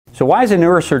So why is a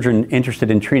neurosurgeon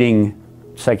interested in treating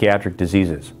psychiatric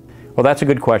diseases? Well, that's a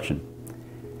good question.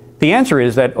 The answer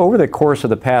is that over the course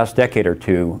of the past decade or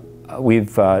two,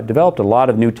 we've developed a lot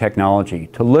of new technology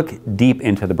to look deep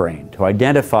into the brain, to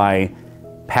identify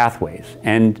pathways,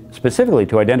 and specifically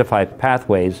to identify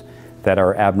pathways that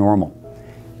are abnormal.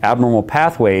 Abnormal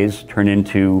pathways turn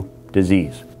into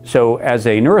disease. So as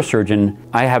a neurosurgeon,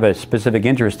 I have a specific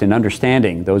interest in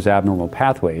understanding those abnormal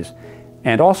pathways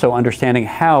and also understanding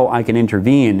how I can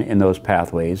intervene in those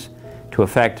pathways to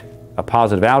affect a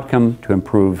positive outcome to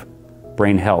improve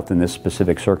brain health in this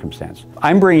specific circumstance.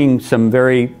 I'm bringing some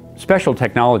very special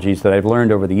technologies that I've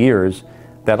learned over the years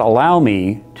that allow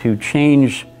me to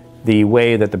change the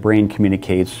way that the brain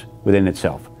communicates within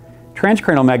itself.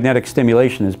 Transcranial magnetic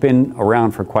stimulation has been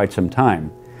around for quite some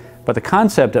time, but the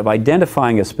concept of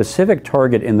identifying a specific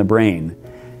target in the brain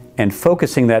and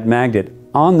focusing that magnet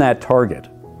on that target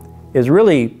is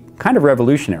really kind of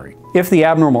revolutionary. If the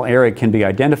abnormal area can be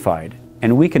identified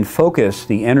and we can focus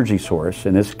the energy source,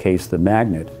 in this case the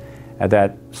magnet, at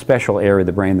that special area of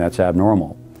the brain that's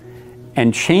abnormal,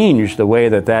 and change the way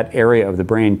that that area of the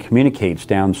brain communicates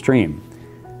downstream,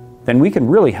 then we can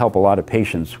really help a lot of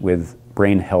patients with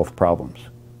brain health problems.